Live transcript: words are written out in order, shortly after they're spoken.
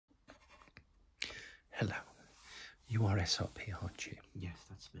Hello. You are SRP, aren't you? Yes,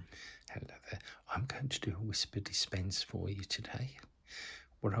 that's me. Hello there. I'm going to do a whisper dispense for you today.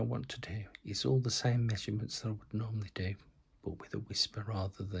 What I want to do is all the same measurements that I would normally do, but with a whisper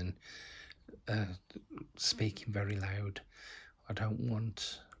rather than speaking very loud. I don't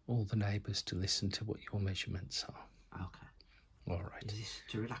want all the neighbours to listen to what your measurements are. Okay. All right. Is this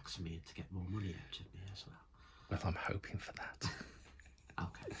to relax me and to get more money out of me as well? Well, I'm hoping for that.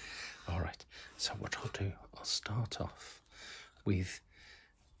 Okay. All right. So what I'll do, I'll start off with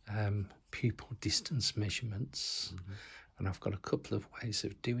pupil distance measurements, and I've got a couple of ways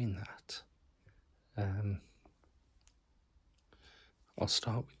of doing that. I'll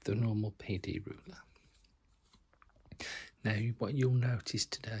start with the normal PD ruler. Now, what you'll notice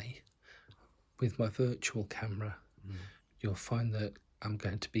today with my virtual camera, you'll find that I'm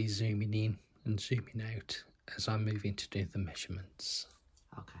going to be zooming in and zooming out as I'm moving to do the measurements.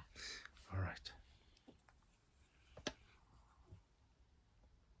 Okay. All right.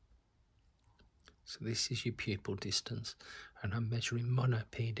 So this is your pupil distance, and I'm measuring mono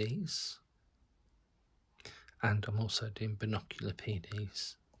PDs, and I'm also doing binocular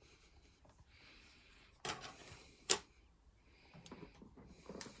PDs.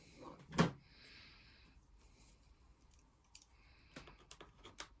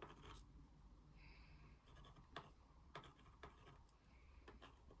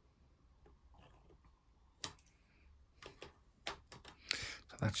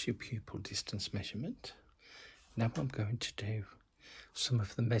 That's your pupil distance measurement. Now I'm going to do some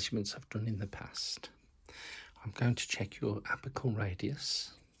of the measurements I've done in the past. I'm going to check your apical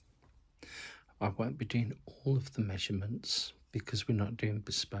radius. I won't be doing all of the measurements because we're not doing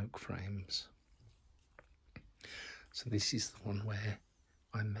bespoke frames. So this is the one where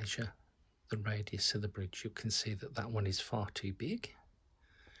I measure the radius of the bridge. You can see that that one is far too big.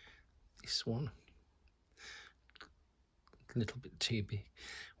 This one, a little bit too big.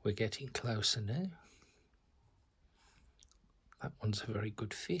 We're getting closer now. That one's a very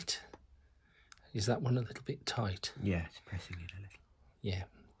good fit. Is that one a little bit tight? Yeah, it's pressing it a little. Yeah,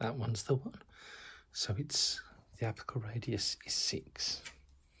 that one's the one. So it's, the apical radius is 6.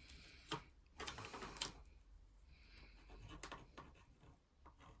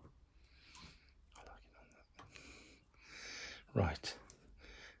 Right.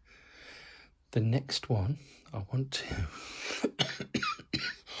 The next one I want to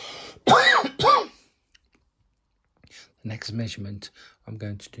the next measurement I'm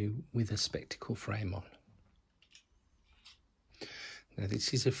going to do with a spectacle frame on. Now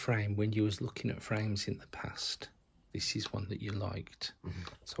this is a frame, when you was looking at frames in the past, this is one that you liked.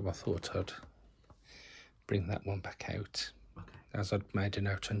 So I thought I'd bring that one back out, as I'd made a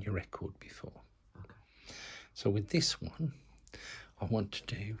note on your record before. So with this one, I want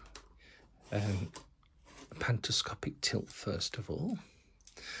to do a pantoscopic tilt first of all.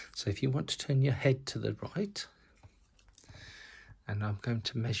 So if you want to turn your head to the right, and I'm going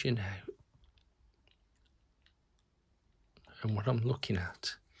to measure now. And what I'm looking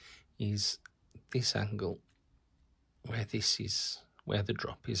at is this angle, where this is, where the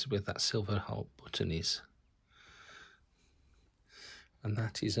drop is, where that silver halt button is. And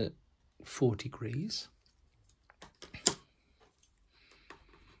that is at 4 degrees.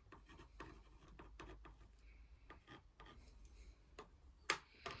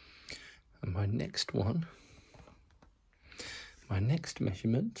 And my next one, my next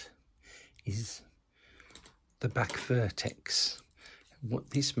measurement is the back vertex. What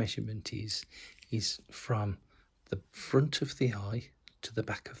this measurement is from the front of the eye to the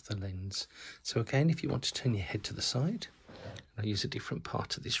back of the lens. So again, if you want to turn your head to the side, I'll use a different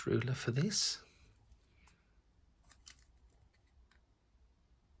part of this ruler for this.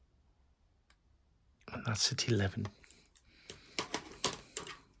 And that's at 11.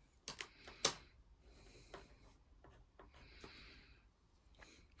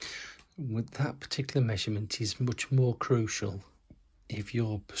 With that particular measurement is much more crucial if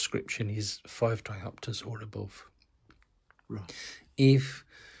your prescription is 5 diopters or above. Right. If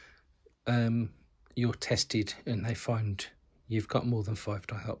you're tested and they find you've got more than 5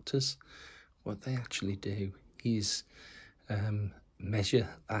 diopters, what they actually do is measure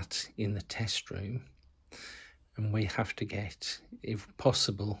that in the test room, and we have to get, if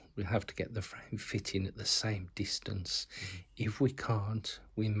possible, we have to get the frame fitting at the same distance. If we can't,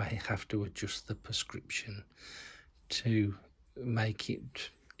 we may have to adjust the prescription to make it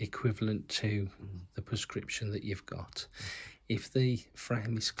equivalent to the prescription that you've got. If the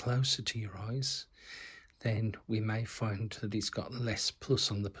frame is closer to your eyes, then we may find that it's got less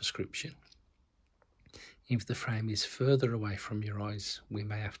plus on the prescription. If the frame is further away from your eyes, we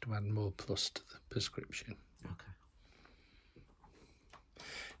may have to add more plus to the prescription. Okay.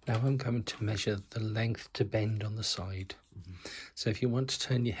 Now I'm going to measure the length to bend on the side. So if you want to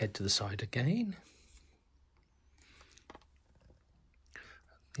turn your head to the side again,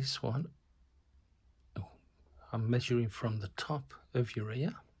 this one, I'm measuring from the top of your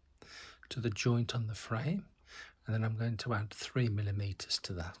ear to the joint on the frame, and then I'm going to add 3 millimeters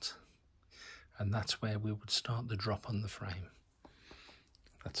to that. And that's where we would start the drop on the frame.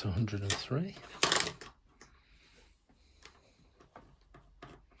 That's 103.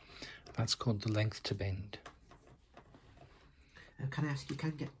 That's called the length to bend. Can I ask, you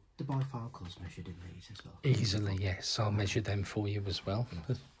can get the bifocals measured in these as well? Easily, yes. I'll measure them for you as well.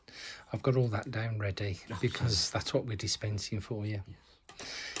 Yes. I've got all that down ready because that's what we're dispensing for you.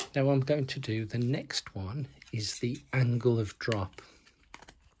 Yes. Now I'm going to do the next one is the angle of drop.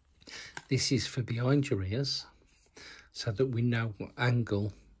 This is for behind your ears so that we know what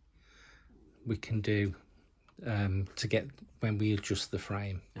angle we can do to get when we adjust the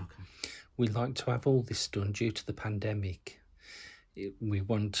frame. Okay. We like to have all this done due to the pandemic. We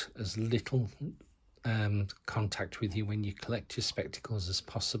want as little contact with you when you collect your spectacles as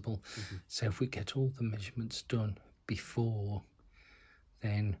possible. So if we get all the measurements done before,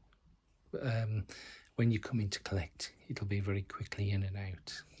 then when you come in to collect, it'll be very quickly in and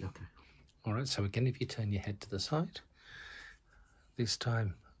out. Okay. All right, so again, if you turn your head to the side, this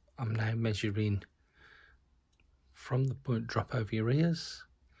time I'm now measuring from the point drop over your ears.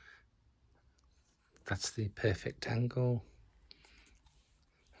 That's the perfect angle,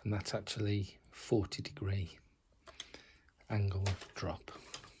 and that's actually 40-degree angle of drop.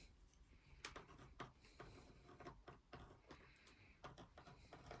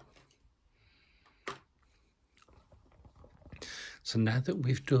 So now that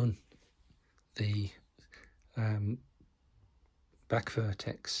we've done the back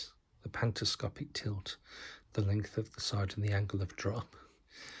vertex, the pantoscopic tilt, the length of the side and the angle of drop,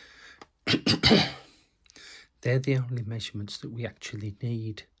 they're the only measurements that we actually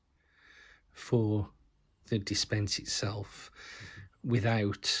need for the dispense itself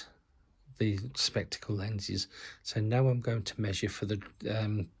without the spectacle lenses. So now I'm going to measure for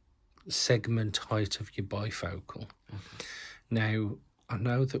the segment height of your bifocal. Okay. Now, I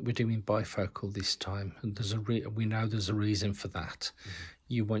know that we're doing bifocal this time, and we know there's a reason for that.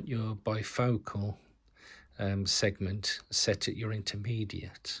 You want your bifocal segment set at your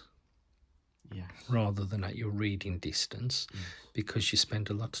intermediate, Yes. rather than at your reading distance, because you spend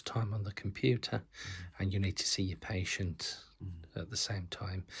a lot of time on the computer and you need to see your patient at the same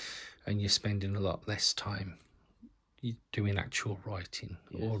time, and you're spending a lot less time doing actual writing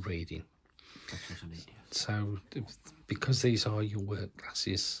or reading. That's what I need, yes. So because these are your work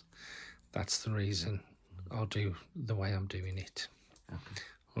glasses, that's the reason I'll do the way I'm doing it. Okay.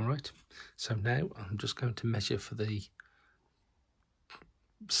 All right, so now I'm just going to measure for the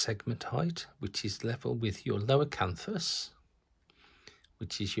segment height, which is level with your lower canthus,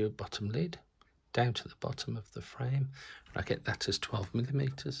 which is your bottom lid, down to the bottom of the frame. I get that as 12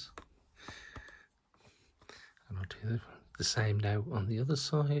 millimeters. And I'll do the same now on the other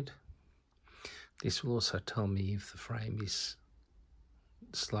side. This will also tell me if the frame is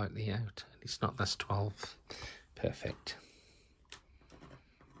slightly out, and it's not. That's 12. Perfect.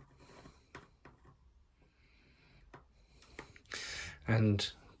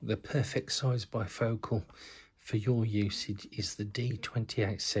 And the perfect size bifocal for your usage is the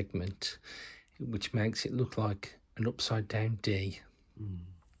D28 segment, which makes it look like an upside down D.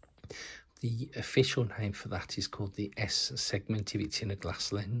 The official name for that is called the S segment if it's in a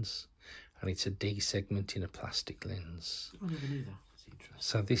glass lens, and it's a D segment in a plastic lens. I never knew that. That's interesting.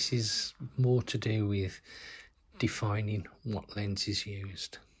 So this is more to do with defining what lens is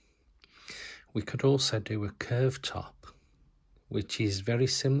used. We could also do a curved top, which is very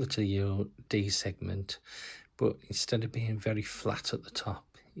similar to your D segment, but instead of being very flat at the top,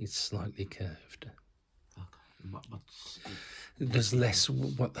 it's slightly curved. Okay. What's There's less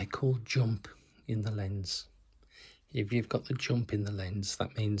what they call jump in the lens. If you've got the jump in the lens,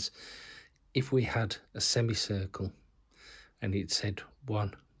 that means if we had a semicircle and it said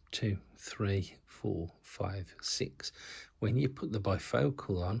 1, 2, 3, 4, 5, 6, when you put the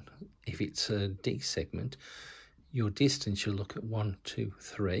bifocal on, if it's a D segment, your distance you'll look at 1, 2,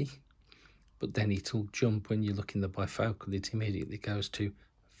 3, but then it'll jump when you look in the bifocal, it immediately goes to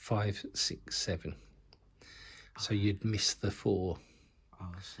 5, 6, 7. So you'd miss the 4. Oh,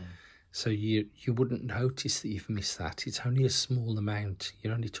 I see. So you wouldn't notice that you've missed that. It's only a small amount.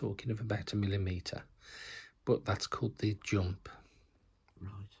 You're only talking of about 1 millimetre. But that's called the jump. Right.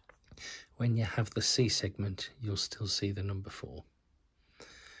 When you have the C segment, you'll still see the number 4.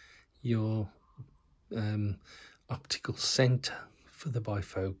 Your optical centre for the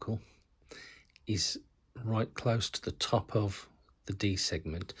bifocal is right close to the top of the D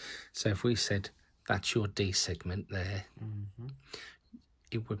segment. So if we said that's your D segment there,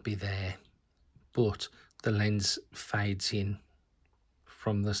 it would be there, but the lens fades in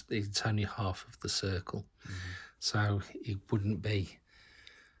from the, it's only half of the circle. So it wouldn't be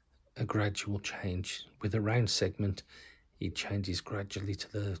a gradual change. With a round segment, it changes gradually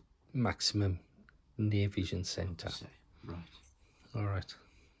to the maximum near vision centre. Right. All right.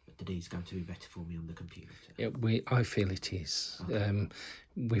 But the D's going to be better for me on the computer. Yeah, I feel it is. Okay.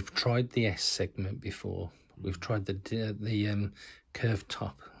 We've tried the S segment before. We've tried the curved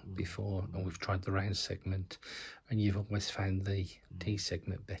top before, and we've tried the round segment, and you've always found the D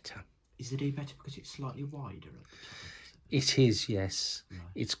segment better. Is the D better because it's slightly wider at the top? It is, yes. Right.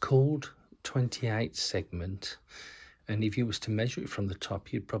 It's called 28 segment, and if you was to measure it from the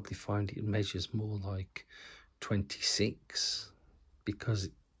top, you'd probably find it measures more like 26, because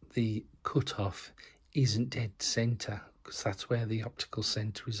the cutoff isn't dead centre, because that's where the optical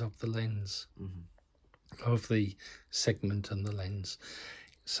centre is of the lens, of the segment and the lens.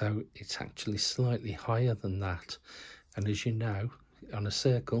 So it's actually slightly higher than that, and as you know, on a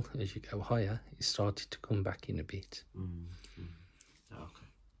circle, as you go higher, it started to come back in a bit. Okay.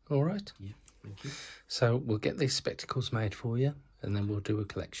 All right. Yeah, thank you. So we'll get these spectacles made for you, and then we'll do a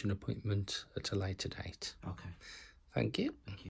collection appointment at a later date. Okay. Thank you. Thank you.